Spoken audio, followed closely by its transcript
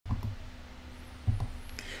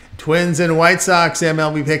Twins and White Sox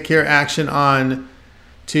MLB pick here action on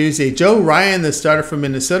Tuesday. Joe Ryan, the starter from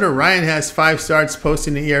Minnesota. Ryan has 5 starts,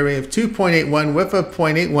 posting an ERA of 2.81, whip of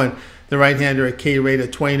 .81. The right-hander a K rate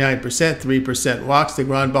of 29%, 3% walks. The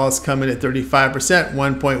ground balls come in at 35%,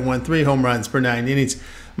 1.13 home runs per 9 innings.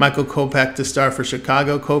 Michael Kopech to start for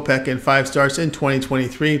Chicago. Kopech in 5 starts in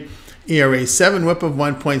 2023. ERA 7, whip of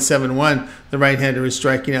 1.71. The right-hander is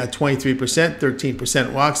striking out 23%,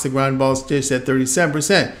 13% walks. The ground balls just at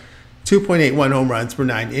 37%. 2.81 home runs per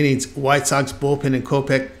 9 innings. White Sox bullpen and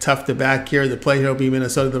Kopech tough to back here. The play here will be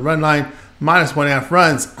Minnesota. The run line, -1.5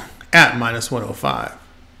 runs at -105.